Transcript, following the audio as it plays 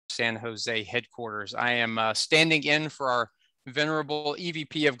San Jose headquarters. I am standing in for our venerable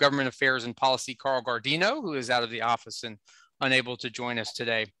EVP of Government Affairs and Policy, Carl Gardino, who is out of the office and unable to join us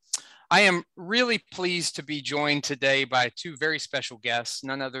today. I am really pleased to be joined today by two very special guests,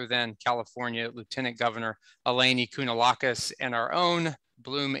 none other than California Lieutenant Governor Eleni Kounalakis and our own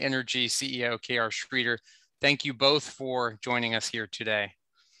Bloom Energy CEO KR Sridhar. Thank you both for joining us here today.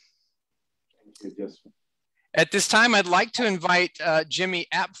 Thank you, Justin. At this time, I'd like to invite Jimmy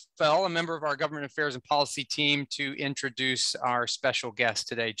Apfel, a member of our Government Affairs and Policy team, to introduce our special guest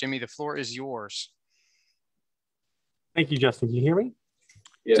today. Jimmy, the floor is yours. Thank you, Justin. Can you hear me?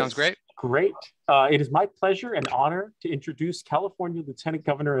 Yes. Sounds great. Great. It is my pleasure and honor to introduce California Lieutenant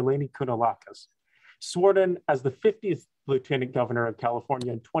Governor Eleni Kounalakis. Sworn in as the 50th Lieutenant Governor of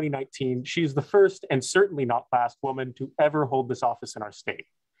California in 2019, she is the first and certainly not last woman to ever hold this office in our state.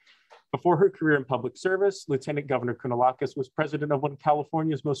 Before her career in public service, Lieutenant Governor Kounalakis was president of one of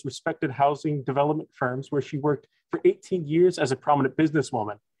California's most respected housing development firms, where she worked for 18 years as a prominent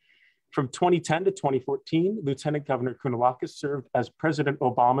businesswoman. From 2010 to 2014, Lieutenant Governor Kounalakis served as President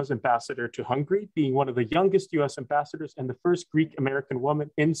Obama's ambassador to Hungary, being one of the youngest US ambassadors and the first Greek-American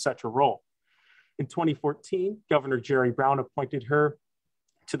woman in such a role. In 2014, Governor Jerry Brown appointed her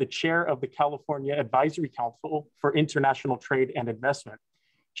to the chair of the California Advisory Council for International Trade and Investment.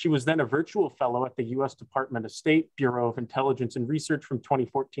 She was then a virtual fellow at the US Department of State, Bureau of Intelligence and Research from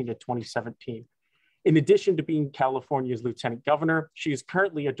 2014 to 2017. In addition to being California's Lieutenant Governor, she is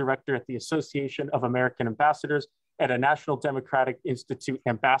currently a director at the Association of American Ambassadors and a National Democratic Institute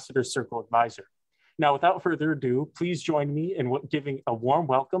Ambassador Circle Advisor. Now, without further ado, please join me in giving a warm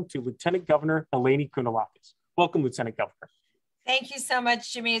welcome to Lieutenant Governor Eleni Kounalakis. Welcome, Lieutenant Governor. Thank you so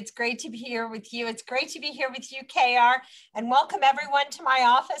much, Jimmy. It's great to be here with you. It's great to be here with you, KR, and welcome everyone to my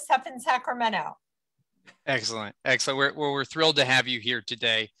office up in Sacramento. Excellent. Excellent. We're thrilled to have you here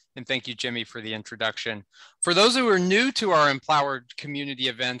today. And thank you, Jimmy, for the introduction. For those who are new to our Empowered community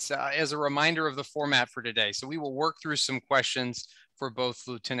events, as a reminder of the format for today. So we will work through some questions for both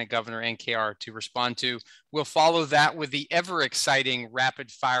Lieutenant Governor and KR to respond to. We'll follow that with the ever exciting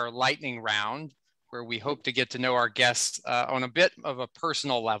rapid fire lightning round, where we hope to get to know our guests on a bit of a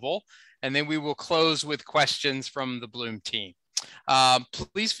personal level. And then we will close with questions from the Bloom team.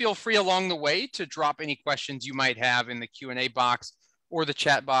 Please feel free along the way to drop any questions you might have in the Q&A box or the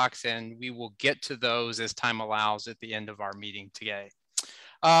chat box, and we will get to those as time allows at the end of our meeting today.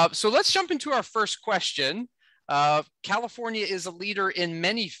 So let's jump into our first question. California is a leader in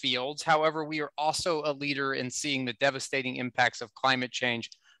many fields. However, we are also a leader in seeing the devastating impacts of climate change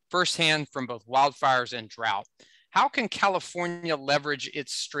firsthand from both wildfires and drought. How can California leverage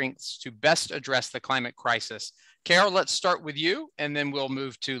its strengths to best address the climate crisis? KR, let's start with you, and then we'll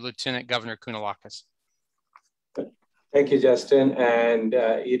move to Lieutenant Governor Kounalakis. Thank you, Justin. And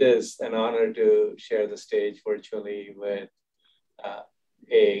it is an honor to share the stage virtually with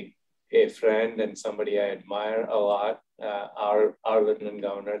a friend and somebody I admire a lot, our Lieutenant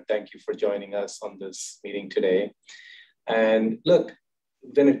Governor. Thank you for joining us on this meeting today. And look,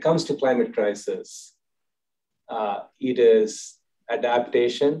 when it comes to climate crisis, it is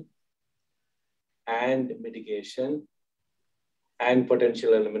adaptation and mitigation and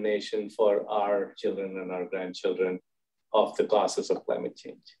potential elimination for our children and our grandchildren of the causes of climate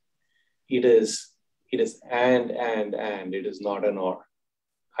change. It is and it is not an or.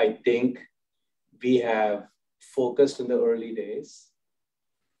 I think we have focused in the early days,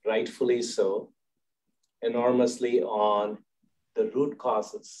 rightfully so, enormously on the root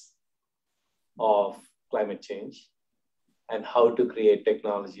causes of climate change and how to create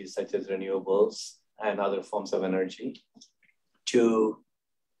technologies such as renewables and other forms of energy to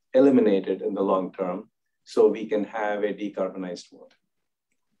eliminate it in the long term so we can have a decarbonized world.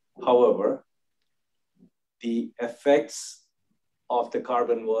 However, the effects of the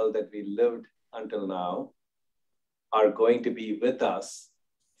carbon world that we lived until now are going to be with us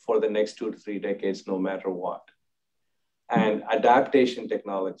for the next 2 to 3 decades, no matter what. And adaptation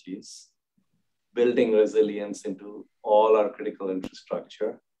technologies, building resilience into all our critical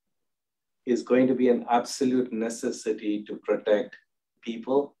infrastructure, is going to be an absolute necessity to protect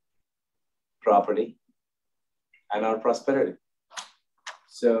people, property, and our prosperity.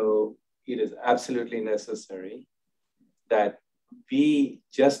 So it is absolutely necessary that we,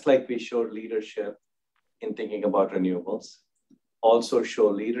 just like we showed leadership in thinking about renewables, also show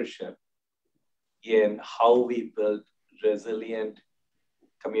leadership in how we build resilient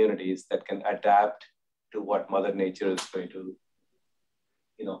communities that can adapt to what Mother Nature is going to,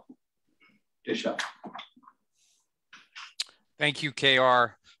 dish up. Thank you,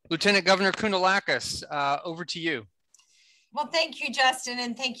 KR. Lieutenant Governor Kounalakis, over to you. Well, thank you, Justin,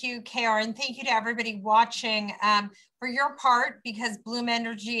 and thank you, KR, and thank you to everybody watching for your part, because Bloom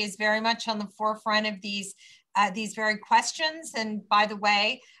Energy is very much on the forefront of these very questions. And by the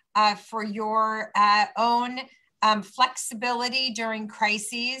way, for your own flexibility during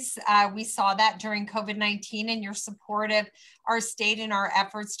crises. We saw that during COVID-19, and your support of our state and our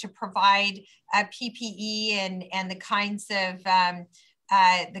efforts to provide PPE and the kinds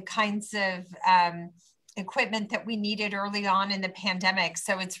of equipment that we needed early on in the pandemic.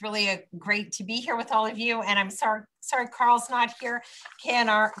 So it's really great to be here with all of you. And I'm sorry Carl's not here. KR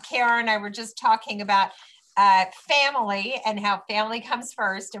and I were just talking about family and how family comes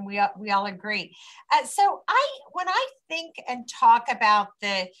first, and we all agree. So when I think and talk about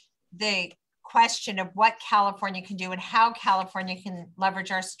the question of what California can do and how California can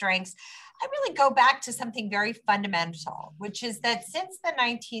leverage our strengths, I really go back to something very fundamental, which is that since the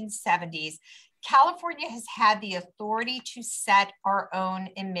 1970s, California has had the authority to set our own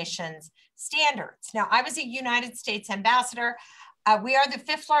emissions standards. Now, I was a United States ambassador. We are the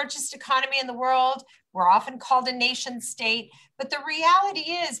 5th largest economy in the world. We're often called a nation state, but the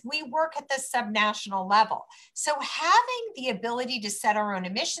reality is we work at the subnational level. So having the ability to set our own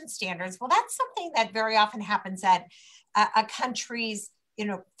emission standards, well, that's something that very often happens at a country's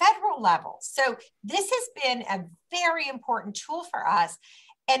federal level. So this has been a very important tool for us.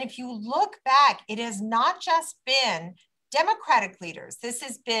 And if you look back, it has not just been Democratic leaders. This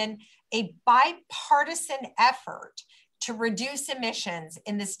has been a bipartisan effort to reduce emissions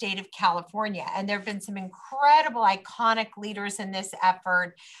in the state of California. And there have been some incredible, iconic leaders in this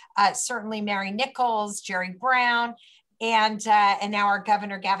effort, certainly Mary Nichols, Jerry Brown, and now our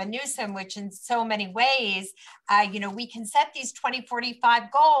Governor Gavin Newsom, which in so many ways, we can set these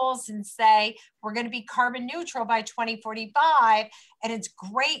 2045 goals and say, we're going to be carbon neutral by 2045. And it's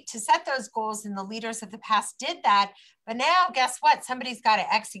great to set those goals, and the leaders of the past did that. But now, guess what? Somebody's got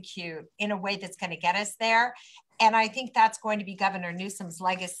to execute in a way that's going to get us there. And I think that's going to be Governor Newsom's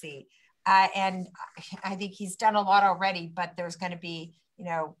legacy. And I think he's done a lot already, but there's going to be,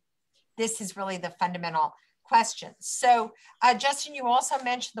 this is really the fundamental question. So Justin, you also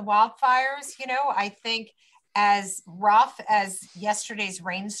mentioned the wildfires. I think as rough as yesterday's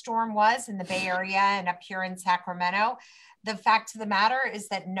rainstorm was in the Bay Area and up here in Sacramento, the fact of the matter is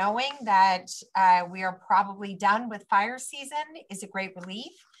that knowing that we are probably done with fire season is a great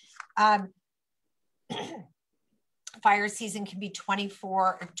relief. Fire season can be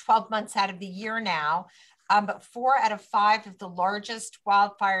 12 months out of the year now, but 4 out of 5 of the largest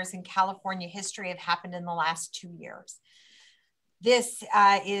wildfires in California history have happened in the last 2 years. This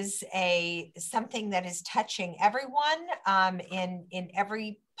is something that is touching everyone in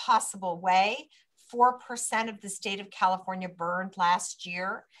every possible way. 4% of the state of California burned last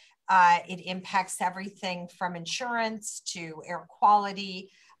year. It impacts everything from insurance to air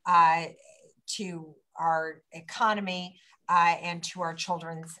quality to our economy and to our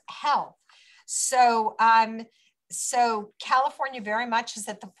children's health. So, so California very much is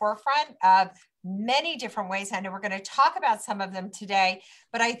at the forefront of many different ways. I know we're going to talk about some of them today,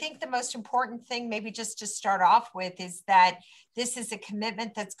 but I think the most important thing, maybe just to start off with, is that this is a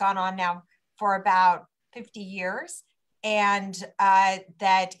commitment that's gone on now for about 50 years, and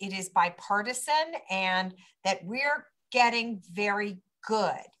that it is bipartisan, and that we're getting very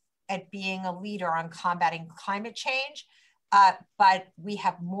good at being a leader on combating climate change, but we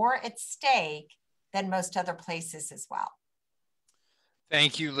have more at stake than most other places as well.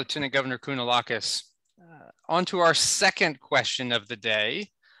 Thank you, Lieutenant Governor Kounalakis. On to our second question of the day.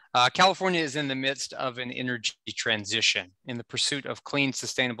 California is in the midst of an energy transition. In the pursuit of clean,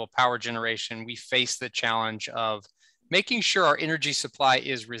 sustainable power generation, we face the challenge of making sure our energy supply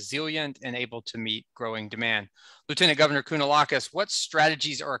is resilient and able to meet growing demand. Lieutenant Governor Kounalakis, what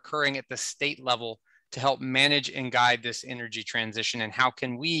strategies are occurring at the state level to help manage and guide this energy transition, and how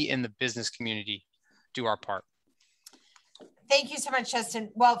can we in the business community do our part? Thank you so much,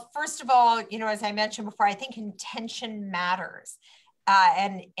 Justin. Well, first of all, as I mentioned before, I think intention matters.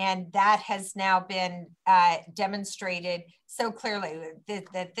 And that has now been demonstrated so clearly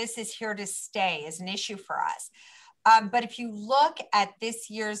that this is here to stay as an issue for us. But if you look at this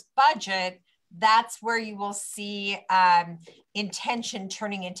year's budget, that's where you will see intention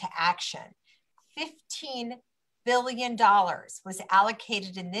turning into action. $15 billion was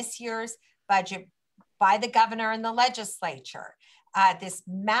allocated in this year's budget by the governor and the legislature. This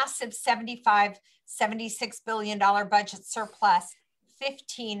massive $76 billion budget surplus,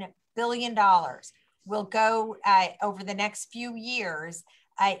 $15 billion will go over the next few years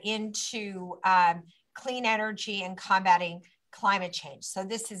into clean energy and combating climate change. So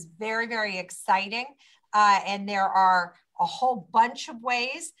this is very, very exciting. And there are a whole bunch of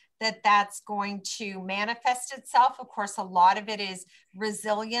ways that that's going to manifest itself. Of course, a lot of it is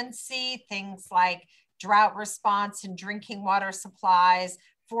resiliency, things like drought response and drinking water supplies,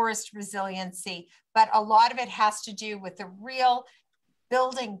 forest resiliency, but a lot of it has to do with the real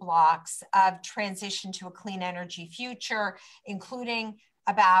building blocks of transition to a clean energy future, including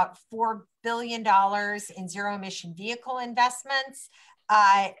about $4 billion in zero emission vehicle investments.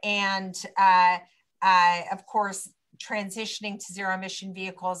 Of course, transitioning to zero emission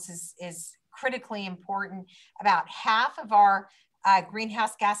vehicles is critically important. About half of our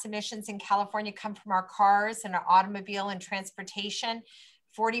greenhouse gas emissions in California come from our cars and our automobile and transportation,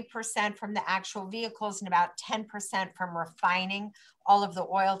 40% from the actual vehicles, and about 10% from refining all of the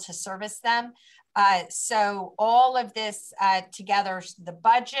oil to service them. So all of this together, the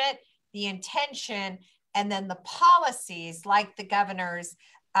budget, the intention, and then the policies like the governor's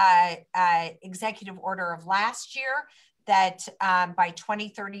executive order of last year that by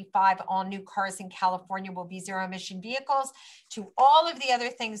 2035, all new cars in California will be zero emission vehicles, to all of the other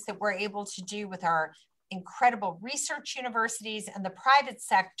things that we're able to do with our incredible research universities and the private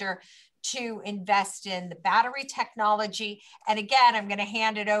sector to invest in the battery technology. And again, I'm going to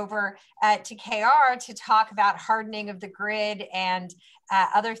hand it over to KR to talk about hardening of the grid and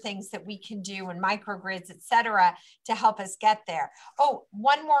other things that we can do and microgrids, et cetera, to help us get there. Oh,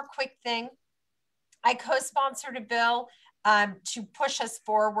 one more quick thing. I co-sponsored a bill to push us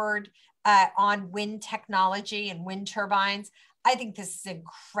forward on wind technology and wind turbines. I think this is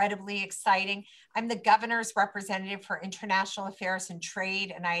incredibly exciting. I'm the governor's representative for international affairs and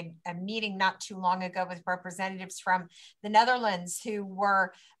trade, and I had a meeting not too long ago with representatives from the Netherlands who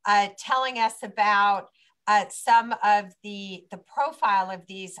were telling us about some of the profile of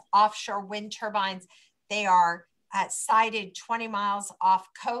these offshore wind turbines. They are sited 20 miles off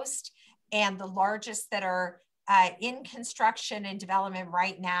coast, and the largest that are in construction and development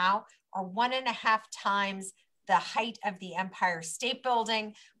right now are 1.5 times the height of the Empire State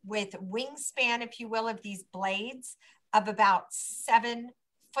Building, with wingspan, if you will, of these blades of about 7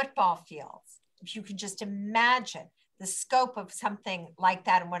 football fields. If you could just imagine the scope of something like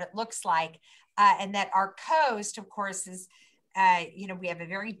that and what it looks like. And that our coast, of course, is, we have a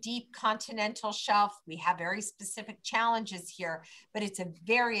very deep continental shelf. We have very specific challenges here, but it's a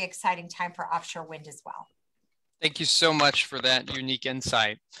very exciting time for offshore wind as well. Thank you so much for that unique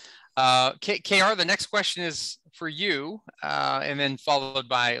insight. KR, the next question is for you, and then followed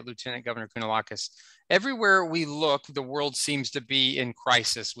by Lieutenant Governor Kounalakis. Everywhere we look, the world seems to be in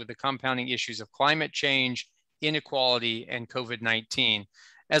crisis with the compounding issues of climate change, inequality, and COVID-19.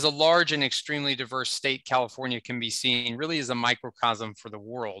 As a large and extremely diverse state, California can be seen really as a microcosm for the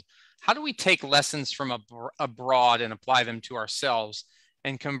world. How do we take lessons from abroad and apply them to ourselves?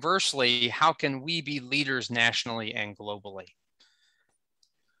 And conversely, how can we be leaders nationally and globally?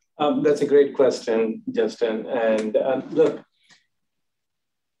 That's a great question, Justin. And look,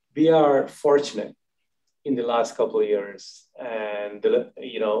 we are fortunate in the last couple of years, and the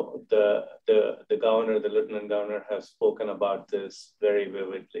governor, the lieutenant governor, have spoken about this very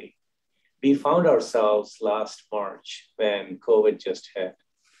vividly. We found ourselves last March, when COVID just hit,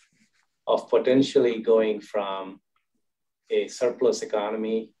 of potentially going from a surplus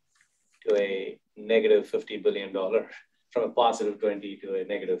economy to a negative $50 billion, from a positive 20 to a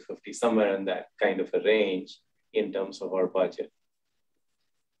negative 50, somewhere in that kind of a range in terms of our budget.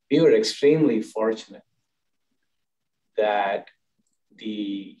 We were extremely fortunate that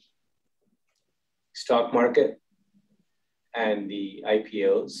the stock market and the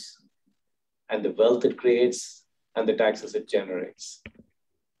IPOs and the wealth it creates and the taxes it generates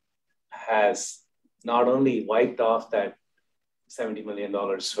has not only wiped off that $70 million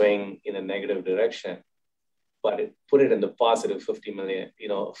swing in a negative direction, but it put it in the positive 50 million,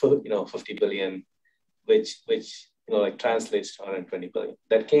 50 billion, which like translates to 120 billion.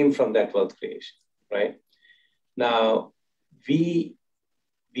 That came from that wealth creation, right? Now, we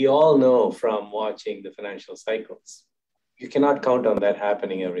all know from watching the financial cycles, you cannot count on that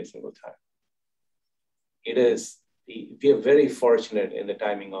happening every single time. We are very fortunate in the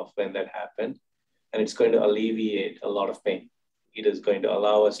timing of when that happened, and it's going to alleviate a lot of pain. It is going to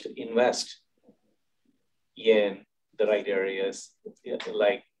allow us to invest in the right areas,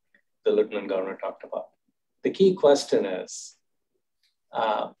 like the lieutenant governor talked about. The key question is,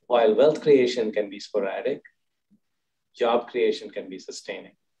 while wealth creation can be sporadic, job creation can be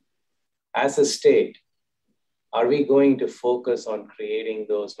sustaining. As a state, are we going to focus on creating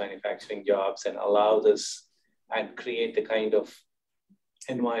those manufacturing jobs and allow this and create the kind of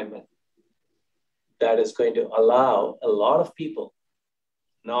environment that is going to allow a lot of people,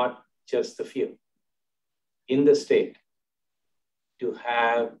 not just the few, in the state to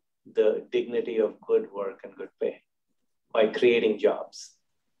have the dignity of good work and good pay by creating jobs,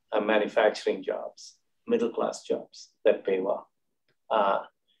 manufacturing jobs, middle-class jobs that pay well.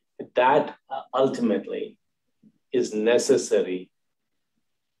 That ultimately is necessary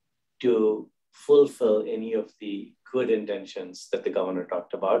to fulfill any of the good intentions that the governor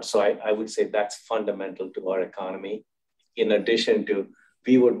talked about. So I would say that's fundamental to our economy. In addition to,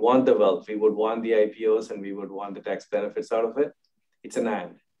 we would want the wealth, we would want the IPOs, and we would want the tax benefits out of it. It's an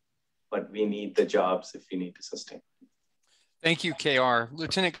and, but we need the jobs if we need to sustain. Thank you, KR.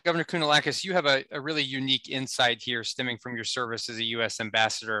 Lieutenant Governor Kounalakis, you have a really unique insight here stemming from your service as a U.S.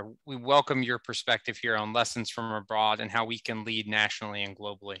 ambassador. We welcome your perspective here on lessons from abroad and how we can lead nationally and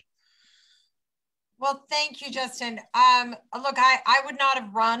globally. Well, thank you, Justin. Look, I would not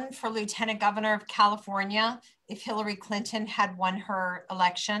have run for Lieutenant Governor of California if Hillary Clinton had won her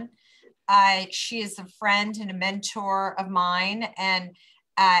election. She is a friend and a mentor of mine. And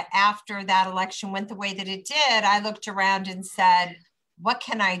after that election went the way that it did, I looked around and said, what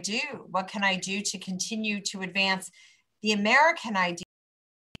can I do? What can I do to continue to advance the American ideals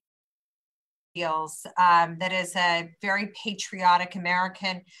that is a very patriotic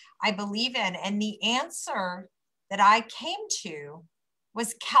American I believe in? And the answer that I came to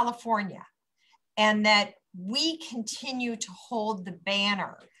was California, and that we continue to hold the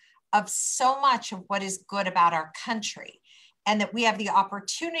banner of so much of what is good about our country, and that we have the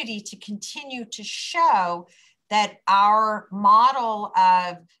opportunity to continue to show that our model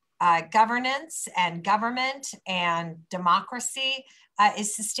of governance and government and democracy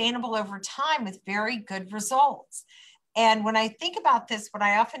is sustainable over time with very good results. And when I think about this, what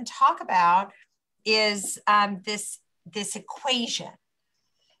I often talk about is this equation.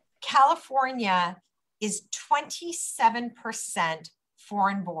 California is 27%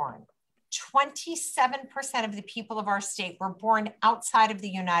 foreign born. 27% of the people of our state were born outside of the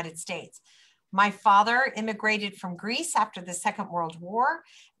United States. My father immigrated from Greece after the Second World War.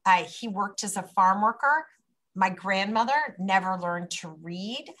 He worked as a farm worker. My grandmother never learned to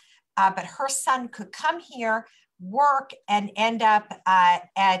read, but her son could come here, work, and end up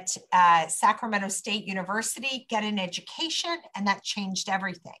at Sacramento State University, get an education, and that changed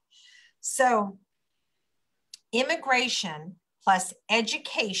everything. So immigration plus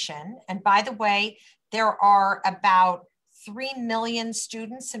education, and by the way, there are about 3 million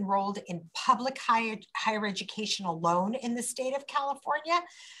students enrolled in public higher education alone in the state of California.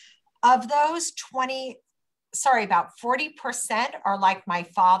 Of those, about 40% are like my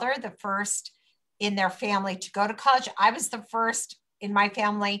father, the first in their family to go to college. I was the first in my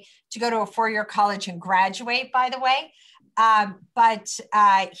family to go to a four-year college and graduate, by the way. But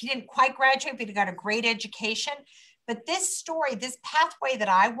he didn't quite graduate, but he got a great education. But this story, this pathway that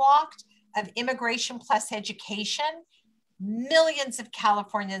I walked of immigration plus education, millions of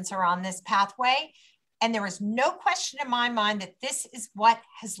Californians are on this pathway. And there is no question in my mind that this is what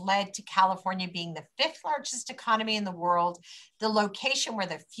has led to California being the 5th largest economy in the world, the location where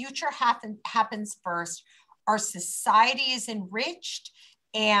the future happens first. Our society is enriched,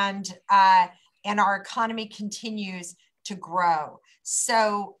 and our economy continues to grow.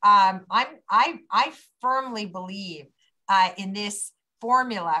 So I firmly believe in this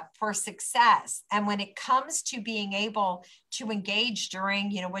formula for success. And when it comes to being able to engage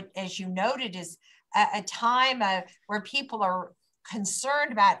during, what, as you noted, is a time where people are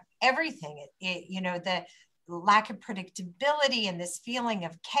concerned about everything, the lack of predictability and this feeling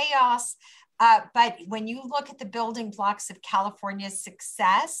of chaos. But when you look at the building blocks of California's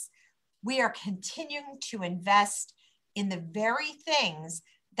success, we are continuing to invest in the very things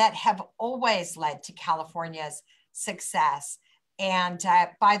that have always led to California's success. And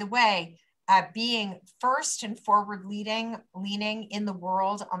by the way, being first and leaning in the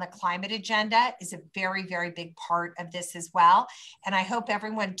world on the climate agenda is a very, very big part of this as well. And I hope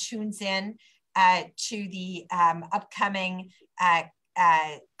everyone tunes in to the upcoming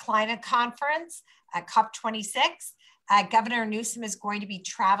climate conference, COP26. Governor Newsom is going to be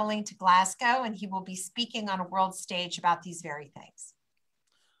traveling to Glasgow, and he will be speaking on a world stage about these very things.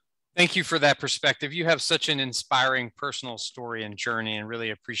 Thank you for that perspective. You have such an inspiring personal story and journey, and really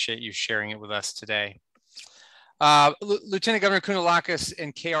appreciate you sharing it with us today. Lieutenant Governor Kounalakis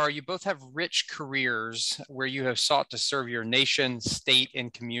and KR, you both have rich careers where you have sought to serve your nation, state,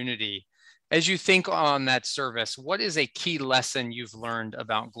 and community. As you think on that service, what is a key lesson you've learned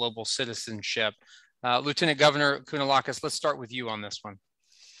about global citizenship? Lieutenant Governor Kounalakis, let's start with you on this one.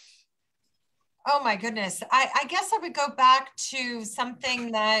 Oh my goodness. I guess I would go back to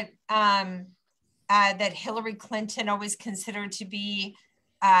something that that Hillary Clinton always considered to be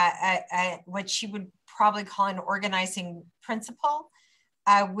what she would probably call an organizing principle.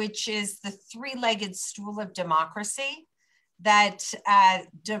 which is the three-legged stool of democracy that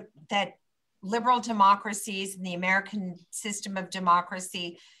that liberal democracies and the American system of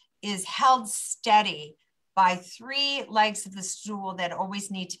democracy is held steady by three legs of the stool that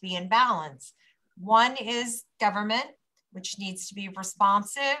always need to be in balance. One is government, which needs to be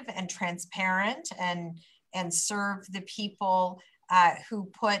responsive and transparent and serve the people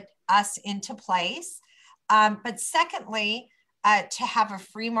who put us into place. But secondly, to have a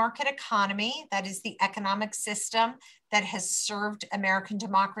free market economy, that is the economic system that has served American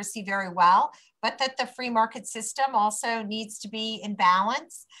democracy very well, but that the free market system also needs to be in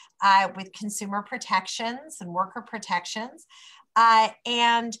balance with consumer protections and worker protections.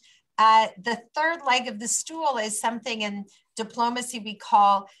 And the third leg of the stool is something in diplomacy we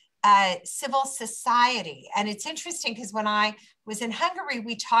call civil society. And it's interesting because when I was in Hungary,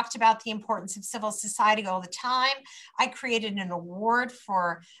 we talked about the importance of civil society all the time. I created an award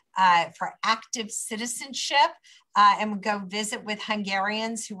for active citizenship and would go visit with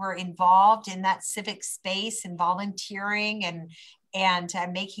Hungarians who were involved in that civic space and volunteering and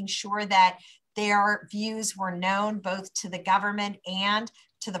making sure that their views were known both to the government and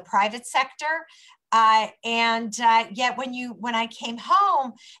to the private sector. Yet when I came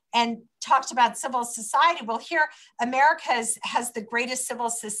home and talked about civil society, well, here America has the greatest civil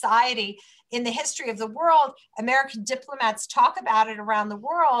society in the history of the world. American diplomats talk about it around the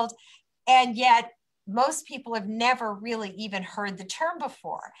world, and yet most people have never really even heard the term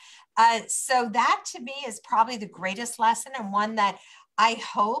before. So that to me is probably the greatest lesson, and one that I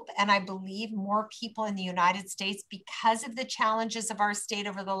hope and I believe more people in the United States, because of the challenges of our state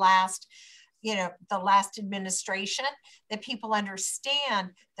over the last administration, that people understand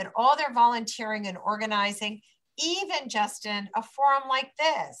that all their volunteering and organizing, even Justin, a forum like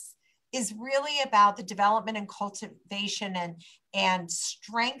this, is really about the development and cultivation and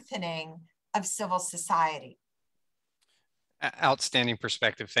strengthening of civil society. Outstanding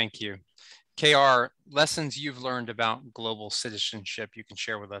perspective. Thank you. KR, lessons you've learned about global citizenship you can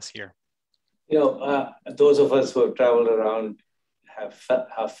share with us here. Those of us who have traveled around have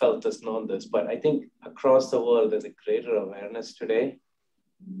felt this, known this, but I think across the world, there's a greater awareness today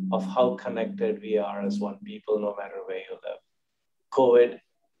of how connected we are as one people, no matter where you live. COVID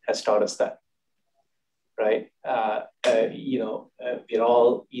has taught us that, right? We're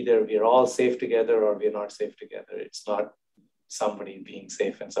all safe together or we're not safe together. It's not somebody being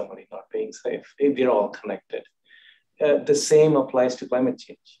safe and somebody not being safe. We're all connected. The same applies to climate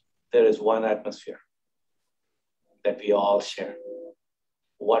change. There is one atmosphere that we all share.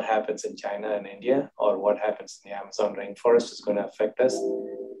 What happens in China and India, or what happens in the Amazon rainforest, is going to affect us.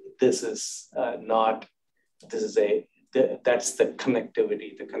 That's the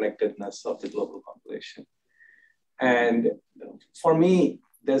connectivity, the connectedness of the global population. And for me,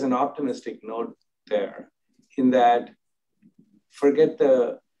 there's an optimistic note there in that forget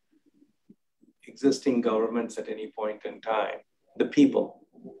the existing governments at any point in time, the people,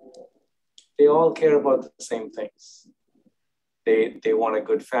 they all care about the same things. They want a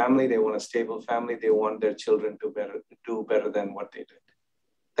good family, they want a stable family, they want their children to do better than what they did.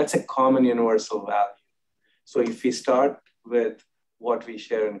 That's a common universal value. So if we start with what we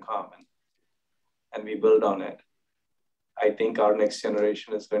share in common and we build on it, I think our next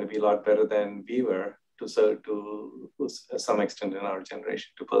generation is going to be a lot better than we were to some extent in our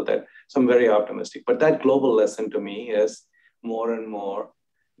generation to build that. So I'm very optimistic. But that global lesson to me is more and more,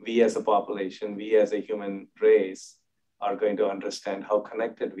 we as a population, we as a human race are going to understand how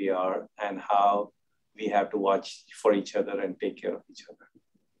connected we are and how we have to watch for each other and take care of each other.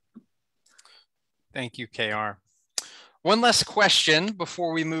 Thank you, KR. One last question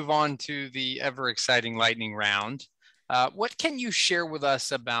before we move on to the ever exciting lightning round. What can you share with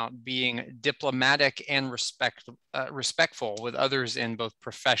us about being diplomatic and respectful with others in both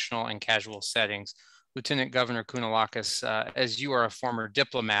professional and casual settings? Lieutenant Governor Kounalakis, as you are a former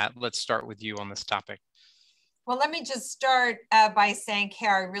diplomat, let's start with you on this topic. Well, let me just start by saying, KR,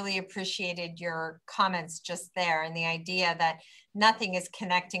 I really appreciated your comments just there, and the idea that nothing is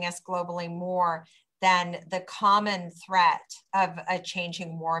connecting us globally more than the common threat of a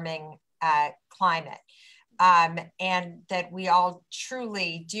changing, warming climate. And that we all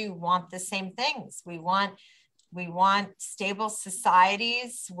truly do want the same things. We want stable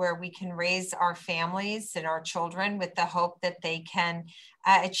societies where we can raise our families and our children with the hope that they can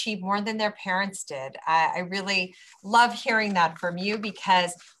achieve more than their parents did. I really love hearing that from you,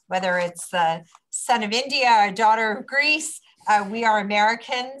 because whether it's the son of India or daughter of Greece, we are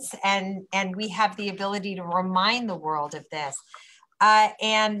Americans, and we have the ability to remind the world of this.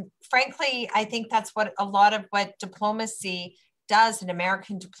 And frankly, I think that's what a lot of what diplomacy does and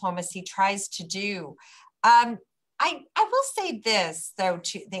American diplomacy tries to do. I will say this, though,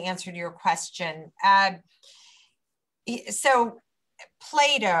 to the answer to your question. So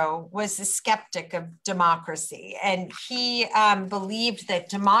Plato was a skeptic of democracy, and he believed that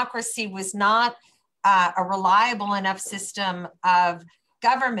democracy was not a reliable enough system of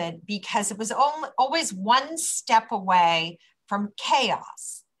government because it was always one step away from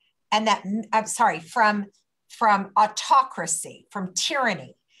chaos, and that, I'm sorry, from autocracy, from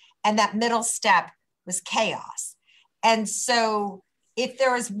tyranny, and that middle step was chaos. And so if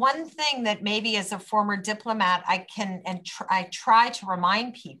there is one thing that maybe as a former diplomat I try to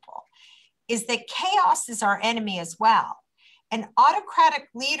remind people is that chaos is our enemy as well. And autocratic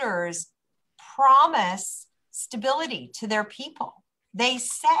leaders promise stability to their people. They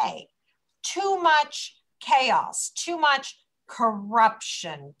say too much chaos, too much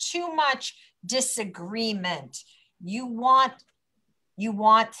corruption, too much disagreement. You want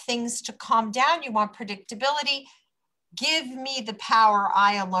things to calm down. You want predictability. Give me the power,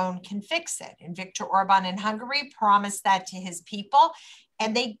 I alone can fix it. And Viktor Orban in Hungary promised that to his people,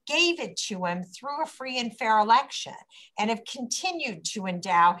 and they gave it to him through a free and fair election and have continued to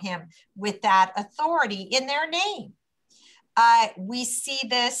endow him with that authority in their name. We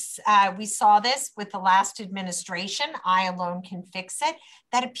saw this with the last administration, I alone can fix it,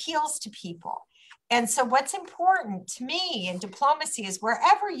 that appeals to people. And so what's important to me in diplomacy is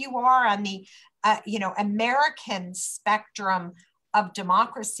wherever you are on the American spectrum of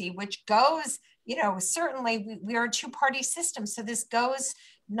democracy, which goes, certainly we are a two-party system. So this goes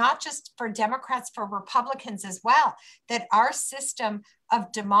not just for Democrats, for Republicans as well, that our system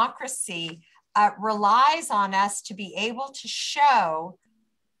of democracy relies on us to be able to show,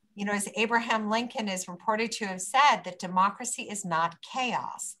 as Abraham Lincoln is reported to have said, that democracy is not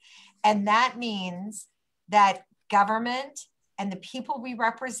chaos. And that means that government and the people we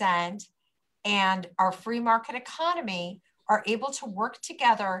represent and our free market economy are able to work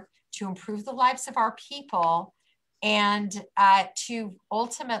together to improve the lives of our people and to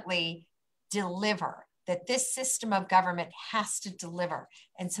ultimately deliver, that this system of government has to deliver.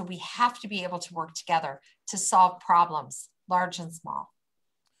 And so we have to be able to work together to solve problems, large and small.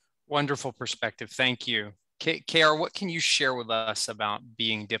 Wonderful perspective. Thank you. KR, what can you share with us about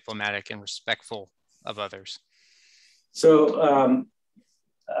being diplomatic and respectful of others? So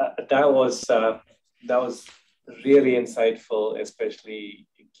that was really insightful, especially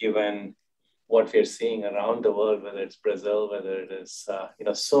given what we're seeing around the world, whether it's Brazil, whether it is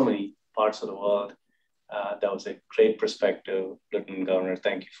so many parts of the world. That was a great perspective, Lieutenant Governor.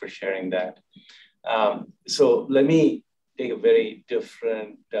 Thank you for sharing that. So let me take a very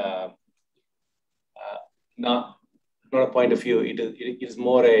different, not a point of view. It is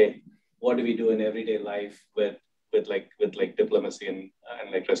more a what do we do in everyday life with diplomacy and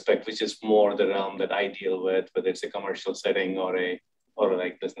like respect, which is more the realm that I deal with, whether it's a commercial setting or a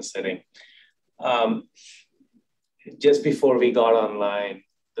business setting. Just before we got online,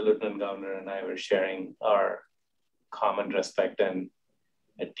 the Lieutenant Governor and I were sharing our common respect and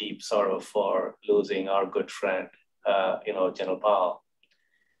a deep sorrow for losing our good friend, General Powell.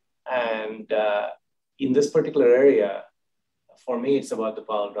 And in this particular area, for me, it's about the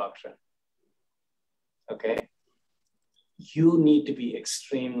Powell Doctrine. Okay, you need to be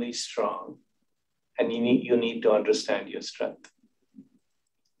extremely strong, and you need to understand your strength.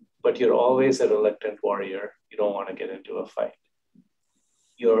 But you're always a reluctant warrior. You don't want to get into a fight.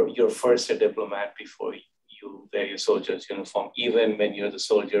 You're first a diplomat before you wear your soldier's uniform, even when you're the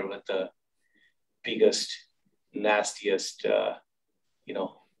soldier with the biggest, nastiest,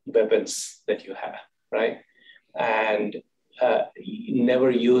 weapons that you have, right? And never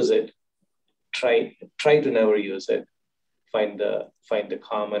use it. Try to never use it. Find the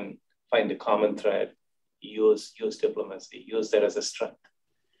common thread. Use diplomacy. Use that as a strength.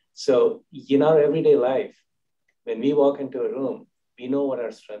 So in our everyday life, when we walk into a room, we know what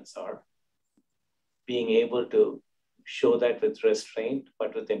our strengths are. Being able to show that with restraint,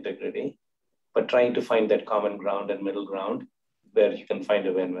 but with integrity, but trying to find that common ground and middle ground where you can find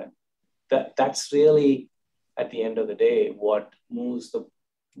a win-win. That's really, at the end of the day, what moves the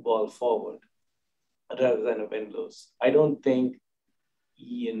ball forward rather than a win-lose. I don't think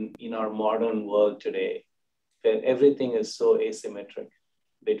in our modern world today, where everything is so asymmetric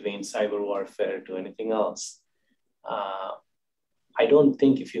between cyber warfare to anything else, I don't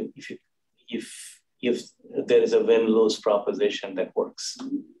think if there is a win-lose proposition that works.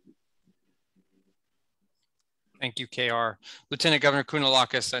 Thank you, KR. Lieutenant Governor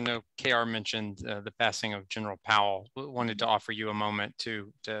Kounalakis, I know KR mentioned the passing of General Powell. Wanted to offer you a moment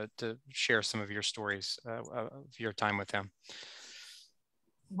to share some of your stories of your time with him.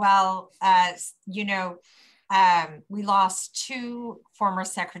 Well, you know, we lost two former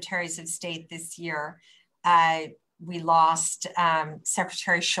secretaries of state this year. We lost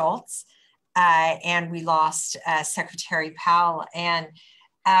Secretary Schultz and we lost Secretary Powell. And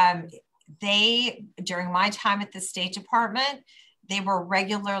they, during my time at the State Department, they were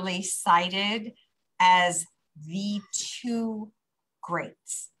regularly cited as the two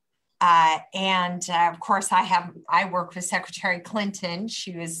greats. Of course, I worked with Secretary Clinton.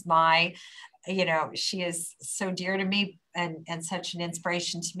 She was my, you know, she is so dear to me and such an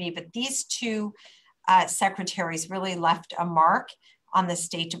inspiration to me. But these two secretaries really left a mark on the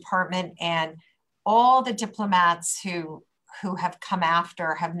State Department, and all the diplomats who have come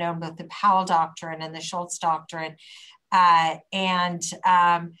after have known both the Powell Doctrine and the Schultz Doctrine. They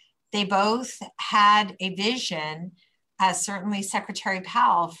both had a vision, certainly Secretary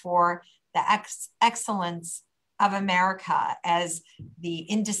Powell, for the excellence of America as the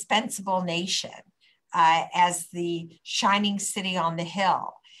indispensable nation, as the shining city on the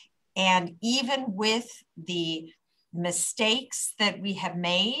hill. And even with the mistakes that we have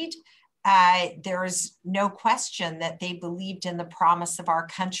made, there's no question that they believed in the promise of our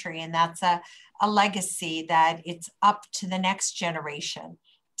country. And that's a legacy that it's up to the next generation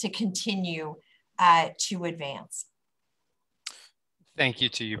to continue to advance. Thank you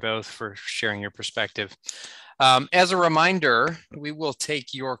to you both for sharing your perspective. As a reminder, we will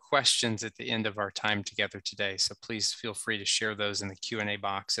take your questions at the end of our time together today. So please feel free to share those in the Q&A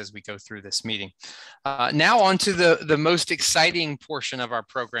box as we go through this meeting. Now on to the most exciting portion of our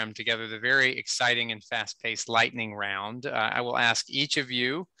program together, the very exciting and fast-paced lightning round. I will ask each of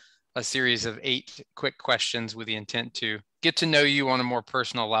you a series of 8 quick questions with the intent to get to know you on a more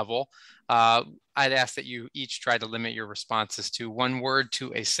personal level. I'd ask that you each try to limit your responses to 1 word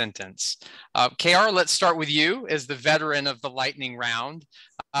to a sentence. KR, let's start with you as the veteran of the lightning round.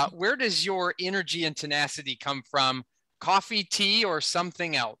 Where does your energy and tenacity come from? Coffee, tea, or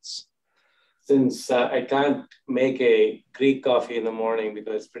something else? Since I can't make a Greek coffee in the morning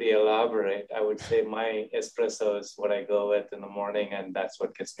because it's pretty elaborate, I would say my espresso is what I go with in the morning, and that's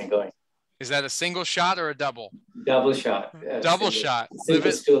what gets me going. Is that a single shot or a double? Double shot. Double shot.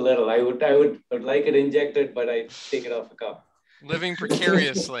 It's too little. I would like it injected, but I take it off a cup. Living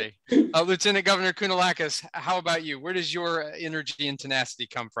precariously. Lieutenant Governor Kounalakis, how about you? Where does your energy and tenacity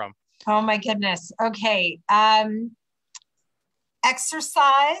come from? Oh my goodness. Okay.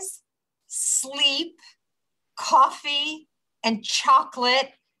 Exercise, sleep, coffee, and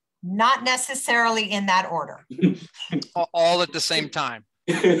chocolate, not necessarily in that order. All at the same time.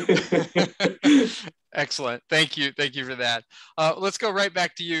 Excellent. Thank you. Thank you for that. Let's go right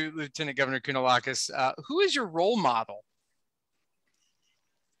back to you, Lieutenant Governor Kounalakis. Who is your role model?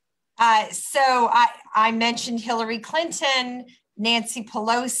 So I mentioned Hillary Clinton, Nancy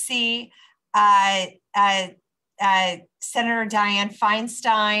Pelosi, Senator Dianne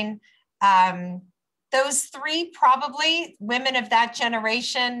Feinstein. Those 3 probably women of that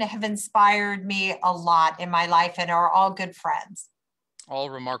generation have inspired me a lot in my life and are all good friends. All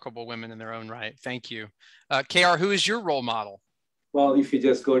remarkable women in their own right. Thank you. KR, who is your role model? Well, if you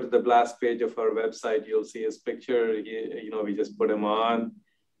just go to the blast page of our website, you'll see his picture. You know, we just put him on,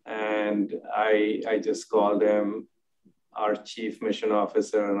 and I just called him our Chief Mission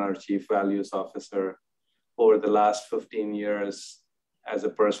Officer and our Chief Values Officer over the last 15 years as a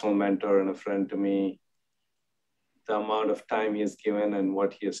personal mentor and a friend to me. The amount of time he has given and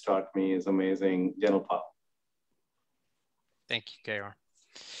what he has taught me is amazing. General Powell. Thank you, KR.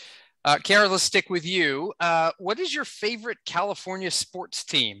 KR, let's stick with you. What is your favorite California sports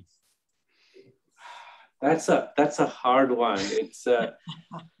team? That's a hard one. It's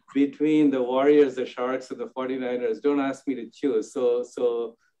between the Warriors, the Sharks, and the 49ers. Don't ask me to choose.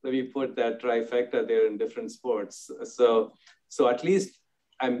 So let me put that trifecta there in different sports. So at least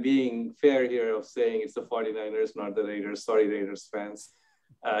I'm being fair here of saying it's the 49ers, not the Raiders. Sorry, Raiders fans.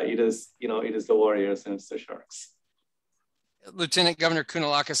 It is the Warriors and it's the Sharks. Lieutenant Governor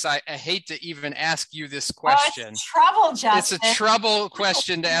Kounalakis, I hate to even ask you this question. It's trouble, Justin. It's a trouble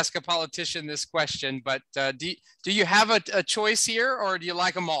question to ask a politician this question, but do you have a choice here, or do you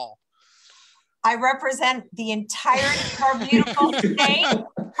like them all? I represent the entirety of our beautiful state.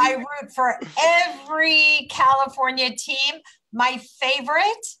 I root for every California team. My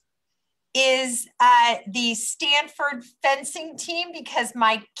favorite is the Stanford fencing team because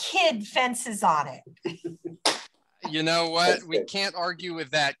my kid fences on it. You know what? We can't argue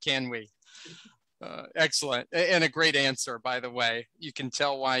with that, can we? Excellent. And a great answer, by the way. You can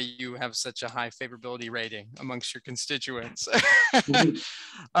tell why you have such a high favorability rating amongst your constituents.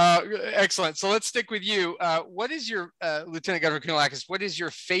 Excellent. So let's stick with you. What is your, Lieutenant Governor Kounalakis, what is your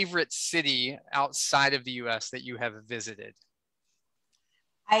favorite city outside of the US that you have visited?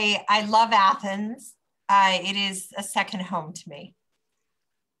 I love Athens. It is a second home to me.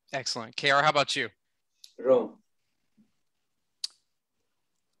 Excellent. KR, how about you? Rome.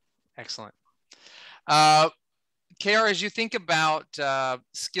 Excellent. KR, as you think about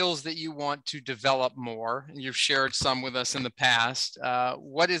skills that you want to develop more, you've shared some with us in the past,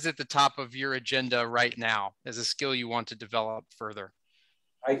 what is at the top of your agenda right now as a skill you want to develop further?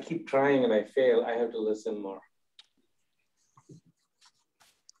 I keep trying and I fail. I have to listen more.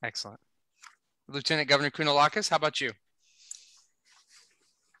 Excellent. Lieutenant Governor Kounalakis, how about you?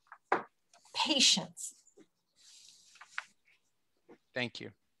 Patience. Thank you.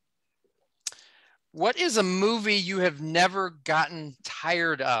 What is a movie you have never gotten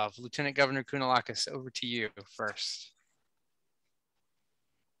tired of? Lieutenant Governor Kounalakis, over to you first.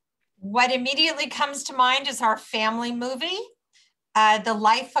 What immediately comes to mind is our family movie, The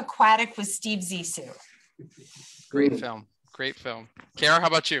Life Aquatic with Steve Zissou. Great film. Great film. KR, how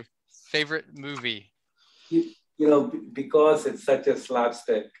about you? Favorite movie? You know, because it's such a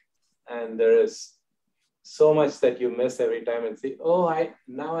slapstick and there is so much that you miss every time and see, oh,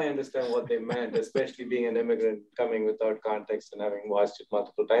 now I understand what they meant, especially being an immigrant coming without context and having watched it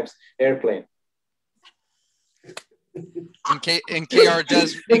multiple times. Airplane. And KR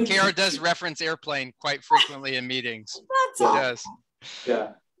does reference Airplane quite frequently in meetings. That's all. Yes.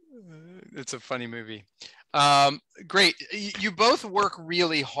 Yeah. It's a funny movie. Great. You both work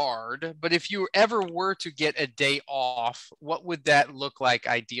really hard, but if you ever were to get a day off, what would that look like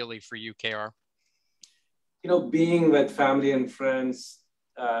ideally for you, KR? You know, being with family and friends,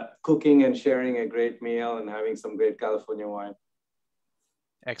 cooking and sharing a great meal and having some great California wine.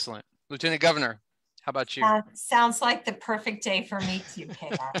 Excellent. Lieutenant Governor, how about you? Sounds like the perfect day for me too,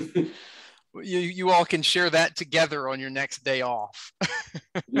 KR. You all can share that together on your next day off.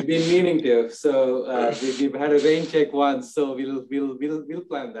 We've been meaning to, so we've had a rain check once, so we'll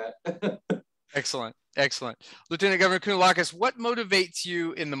plan that. Excellent, excellent. Lieutenant Governor Kounalakis, what motivates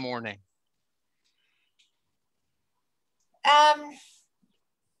you in the morning?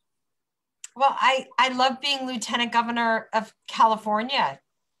 Well, I love being Lieutenant Governor of California,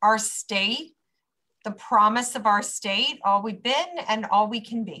 our state, the promise of our state, all we've been and all we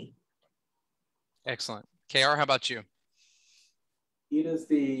can be. Excellent. KR, how about you? It is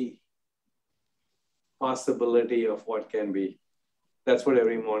the possibility of what can be. That's what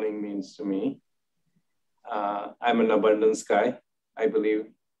every morning means to me. I'm an abundance guy. I believe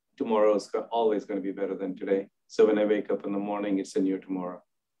tomorrow is always going to be better than today. So when I wake up in the morning, it's a new tomorrow.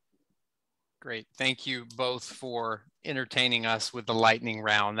 Great. Thank you both for entertaining us with the lightning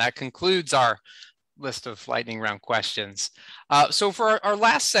round. That concludes our list of lightning round questions. So for our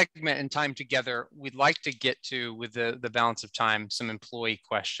last segment and time together, we'd like to get to, with the balance of time, some employee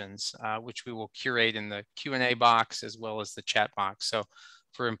questions, which we will curate in the Q&A box as well as the chat box. So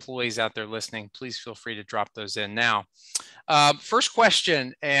for employees out there listening, please feel free to drop those in now. First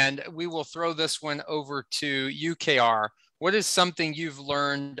question, and we will throw this one over to you, KR. What is something you've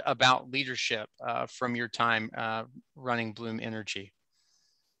learned about leadership from your time running Bloom Energy?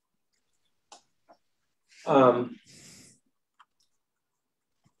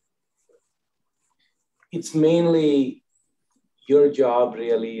 It's mainly your job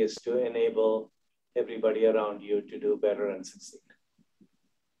really is to enable everybody around you to do better and succeed.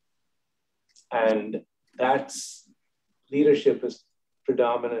 And that's leadership is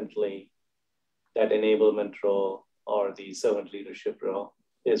predominantly that enablement role, or the servant leadership role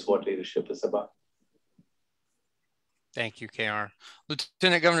is what leadership is about. Thank you, KR.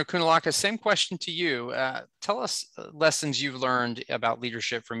 Lieutenant Governor Kounalakis, same question to you. Tell us lessons you've learned about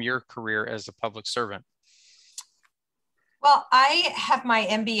leadership from your career as a public servant. Well, I have my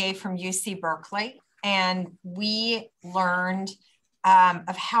MBA from UC Berkeley, and we learned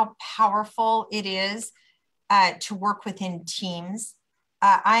of how powerful it is to work within teams.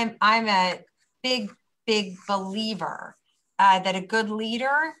 I'm a big believer that a good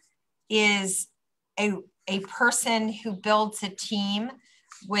leader is a person who builds a team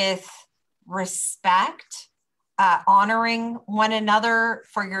with respect, honoring one another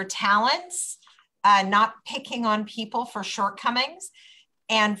for your talents, not picking on people for shortcomings,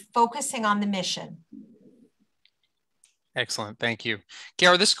 and focusing on the mission. Excellent, thank you.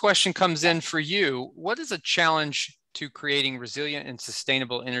 KR, this question comes in for you. What is a challenge to creating resilient and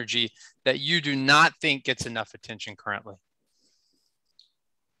sustainable energy that you do not think gets enough attention currently?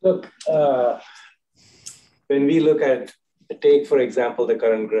 Look, when we look at, take for example, the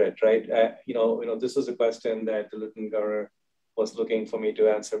current grid, right? This was a question that the Lieutenant Governor was looking for me to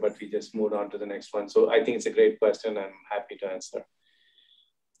answer, but we just moved on to the next one. So I think it's a great question. I'm happy to answer.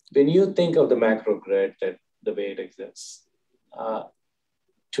 When you think of the macro grid, that the way it exists,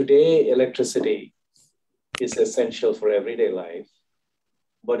 today electricity is essential for everyday life,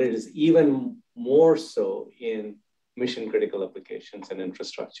 but it is even more so in mission critical applications and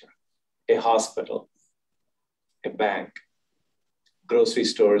infrastructure. A hospital, a bank, grocery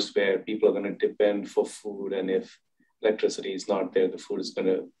stores where people are going to depend for food, and if electricity is not there, the food is going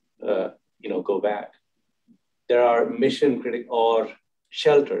to go bad. There are mission critical, or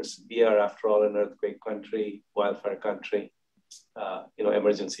shelters. We are, after all, an earthquake country, wildfire country,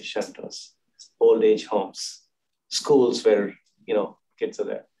 emergency shelters, old age homes, schools where kids are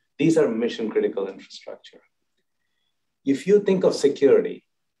there. These are mission critical infrastructure. If you think of security,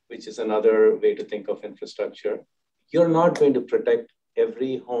 which is another way to think of infrastructure, you're not going to protect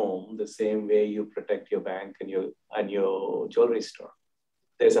every home the same way you protect your bank and your jewelry store.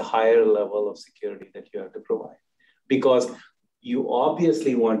 There's a higher level of security that you have to provide, because you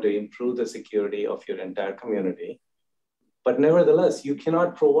obviously want to improve the security of your entire community. But nevertheless, you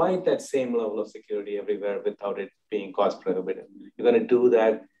cannot provide that same level of security everywhere without it being cost prohibitive. You're going to do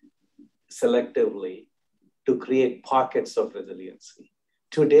that selectively to create pockets of resiliency.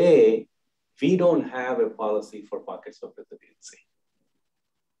 Today, we don't have a policy for pockets of resiliency.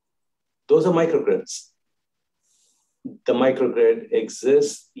 Those are microgrids. The microgrid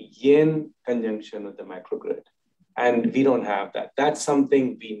exists in conjunction with the macrogrid, and we don't have that. That's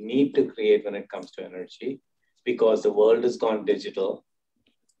something we need to create when it comes to energy, because the world has gone digital.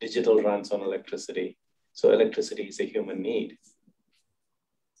 Digital runs on electricity. So electricity is a human need.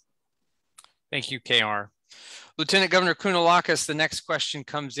 Thank you, KR. Lieutenant Governor Kounalakis, the next question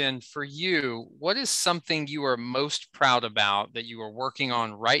comes in for you. What is something you are most proud about that you are working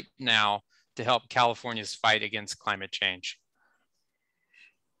on right now to help California's fight against climate change?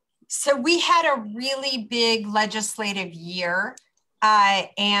 So we had a really big legislative year,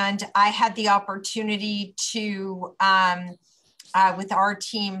 and I had the opportunity to, with our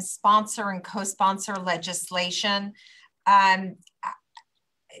team, sponsor and co-sponsor legislation.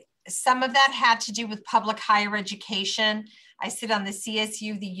 Some of that had to do with public higher education. I sit on the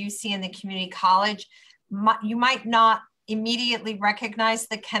CSU, the UC, and the community college. You might not immediately recognize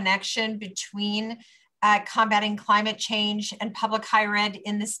the connection between combating climate change and public higher ed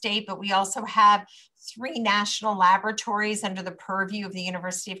in the state, but we also have 3 national laboratories under the purview of the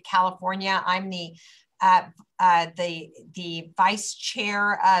University of California. I'm the vice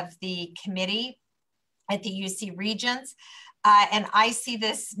chair of the committee at the UC Regents. And I see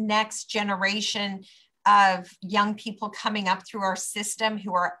this next generation of young people coming up through our system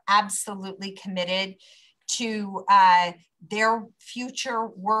who are absolutely committed to their future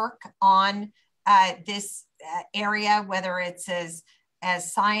work on this area, whether it's as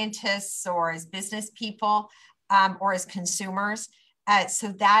scientists or as business people or as consumers.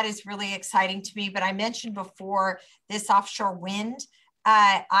 So that is really exciting to me. But I mentioned before this offshore wind.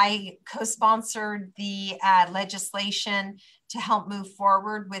 I co-sponsored the legislation to help move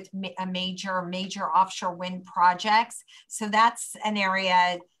forward with major offshore wind projects. So that's an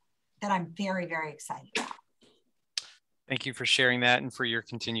area that I'm very, very excited about. Thank you for sharing that and for your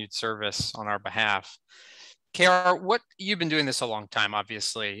continued service on our behalf. KR, you've been doing this a long time,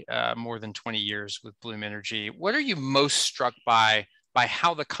 obviously, more than 20 years with Bloom Energy. What are you most struck by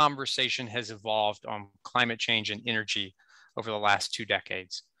how the conversation has evolved on climate change and energy over the last 2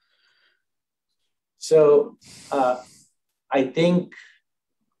 decades? So I think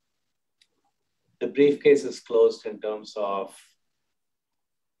the briefcase is closed in terms of,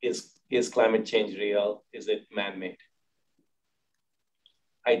 is climate change real? Is it man-made?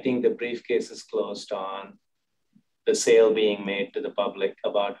 I think the briefcase is closed on the sale being made to the public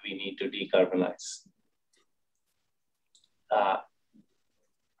about we need to decarbonize. I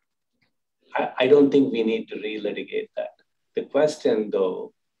don't think we need to relitigate that. The question,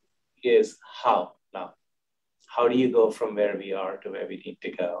 though, is how now? How do you go from where we are to where we need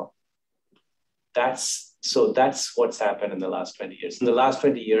to go? That's what's happened in the last 20 years. In the last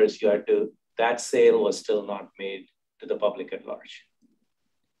 20 years, that sale was still not made to the public at large.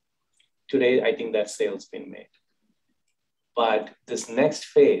 Today, I think that sale's been made. But this next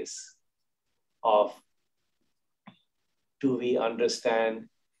phase of, do we understand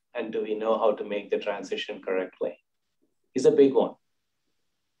and do we know how to make the transition correctly, is a big one.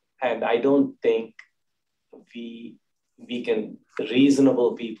 And I don't think we can,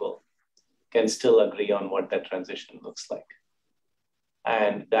 reasonable people can still agree on what that transition looks like.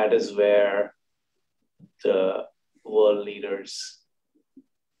 And that is where the world leaders,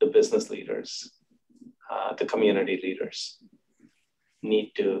 the business leaders, the community leaders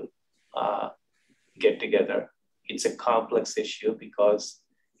need to get together. It's a complex issue because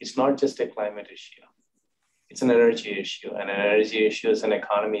it's not just a climate issue. It's an energy issue, and an energy issue is an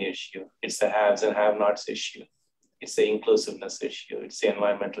economy issue. It's the haves and have-nots issue. It's the inclusiveness issue. It's the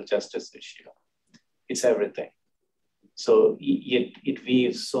environmental justice issue. It's everything. So it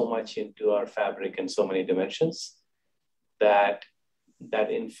weaves so much into our fabric in so many dimensions that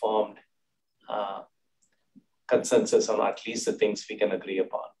informed consensus on at least the things we can agree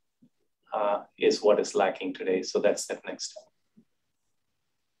upon is what is lacking today. So that's the next step.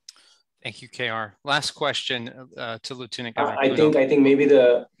 Thank you, KR. Last question to Lieutenant Governor. I think maybe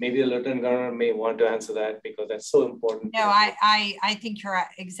the Lieutenant Governor may want to answer that because that's so important. No, I think you're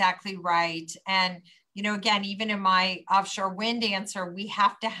exactly right. And you know, again, even in my offshore wind answer, we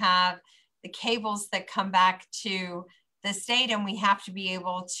have to have the cables that come back to the state, and we have to be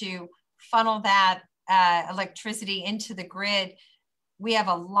able to funnel that electricity into the grid. We have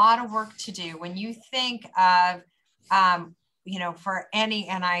a lot of work to do. When you think of, you know, for any,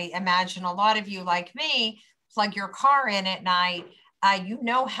 and I imagine a lot of you like me, plug your car in at night, you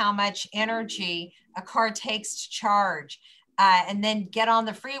know how much energy a car takes to charge. And then get on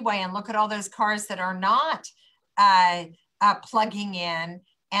the freeway and look at all those cars that are not plugging in,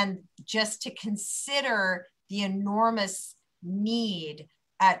 and just to consider the enormous need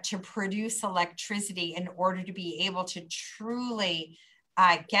to produce electricity in order to be able to truly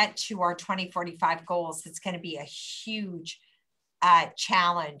get to our 2045 goals. It's going to be a huge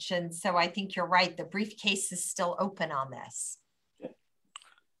challenge. And so I think you're right. The briefcase is still open on this.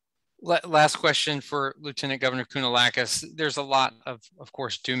 Last question for Lieutenant Governor Kounalakis. There's a lot of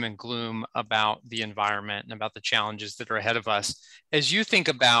course, doom and gloom about the environment and about the challenges that are ahead of us. As you think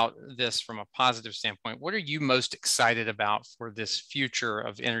about this from a positive standpoint, what are you most excited about for this future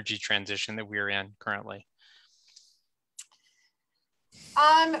of energy transition that we're in currently?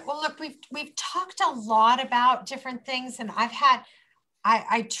 Well, look, we've talked a lot about different things, and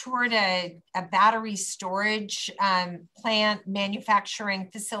I toured a battery storage plant manufacturing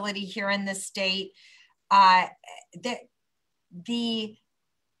facility here in the state. The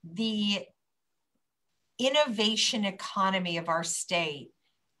innovation economy of our state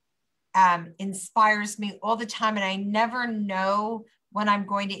inspires me all the time, and I never know when I'm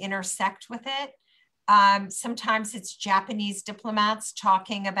going to intersect with it. Sometimes it's Japanese diplomats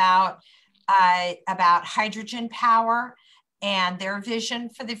talking about hydrogen power and their vision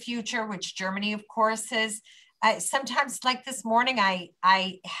for the future, which Germany, of course, is. Sometimes, like this morning,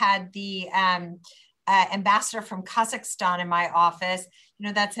 I had the ambassador from Kazakhstan in my office. You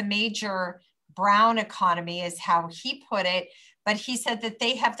know, that's a major brown economy, is how he put it. But he said that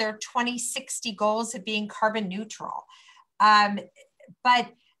they have their 2060 goals of being carbon neutral.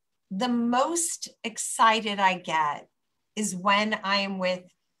 But the most excited I get is when I am with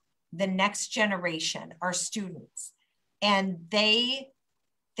the next generation, our students, and they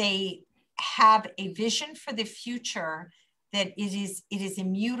have a vision for the future that it is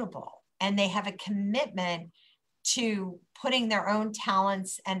immutable, and they have a commitment to putting their own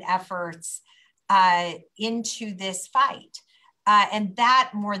talents and efforts into this fight. And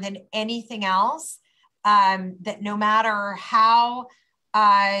that, more than anything else, that no matter how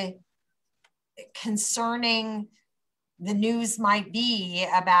concerning the news might be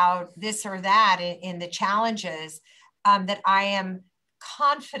about this or that in the challenges, that I am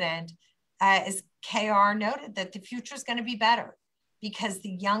confident, as KR noted, that the future is going to be better, because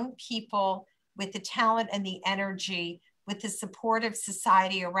the young people with the talent and the energy, with the support of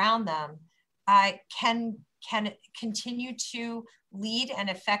society around them, can continue to lead and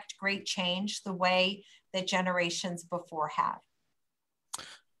affect great change the way that generations before have.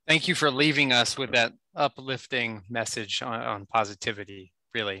 Thank you for leaving us with that uplifting message on positivity.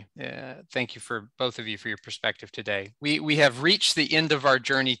 Really, thank you for both of you for your perspective today. We have reached the end of our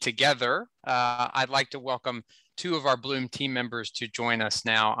journey together. I'd like to welcome two of our Bloom team members to join us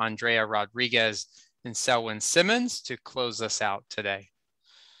now, Andrea Rodriguez and Selwyn Simmons, to close us out today.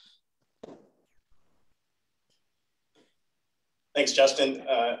 Thanks, Justin.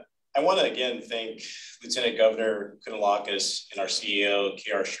 I want to again thank Lieutenant Governor Kounalakis and our CEO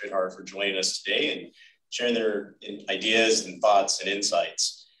KR Sridhar for joining us today and sharing their ideas and thoughts and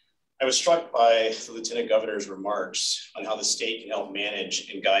insights. I was struck by the Lieutenant Governor's remarks on how the state can help manage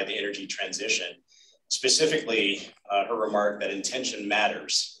and guide the energy transition. Specifically, her remark that intention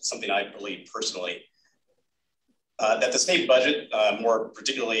matters, something I believe personally. that the state budget more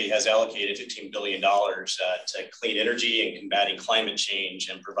particularly has allocated $15 billion to clean energy and combating climate change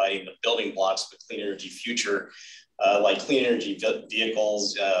and providing the building blocks of a clean energy future, like clean energy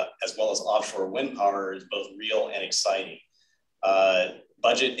vehicles, as well as offshore wind power, is both real and exciting.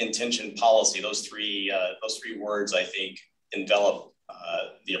 Budget, intention, policy, those three words, I think, envelop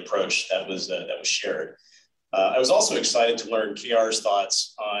the approach that was shared. I was also excited to learn KR's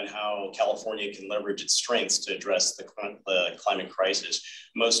thoughts on how California can leverage its strengths to address the climate crisis,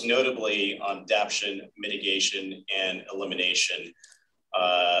 most notably on adaptation, mitigation, and elimination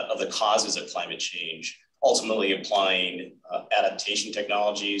of the causes of climate change, ultimately applying adaptation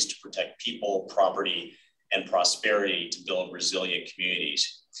technologies to protect people, property, and prosperity to build resilient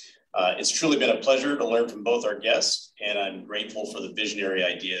communities. It's truly been a pleasure to learn from both our guests, and I'm grateful for the visionary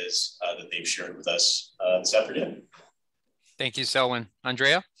ideas that they've shared with us this afternoon. Thank you, Selwyn.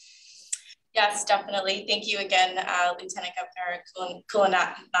 Andrea? Yes, definitely. Thank you again, Lieutenant Governor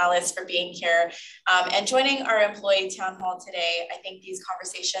Kounalakis, for being here and joining our employee town hall today. I think these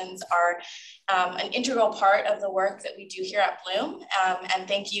conversations are an integral part of the work that we do here at Bloom. And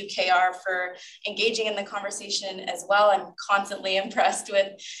thank you, KR, for engaging in the conversation as well. I'm constantly impressed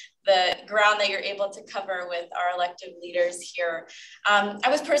with the ground that you're able to cover with our elected leaders here. I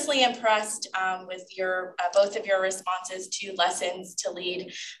was personally impressed with both of your responses to lessons to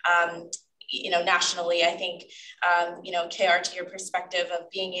lead nationally. I think, KR, to your perspective of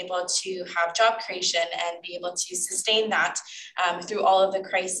being able to have job creation and be able to sustain that through all of the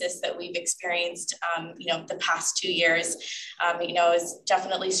crisis that we've experienced, the past 2 years, I was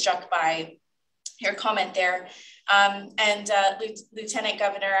definitely struck by your comment there. Lieutenant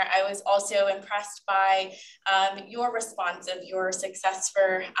Governor, I was also impressed by your response of your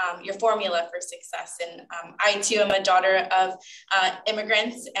your formula for success. And I too am a daughter of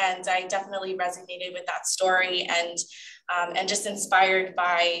immigrants, and I definitely resonated with that story and just inspired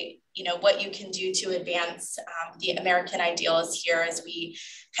by what you can do to advance the American ideals here as we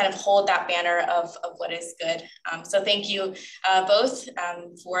kind of hold that banner of what is good. So thank you both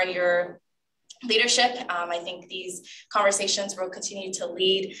for your leadership. I think these conversations will continue to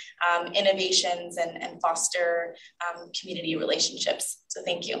lead innovations and foster community relationships. So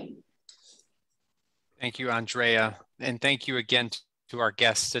thank you. Thank you, Andrea. And thank you again to our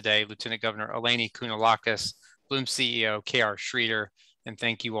guests today, Lieutenant Governor Eleni Kounalakis, Bloom CEO KR Sridhar, and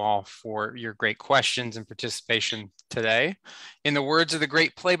thank you all for your great questions and participation today. In the words of the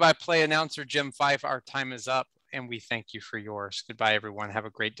great play-by-play announcer, Jim Fife, our time is up, and we thank you for yours. Goodbye, everyone. Have a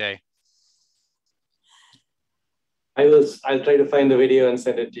great day. I'll try to find the video and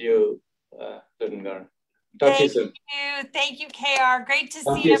send it to you, Lieutenant Governor. Talk to you soon. Thank you, KR. Great to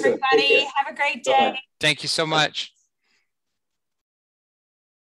see everybody. Have a great day. Thank you so much.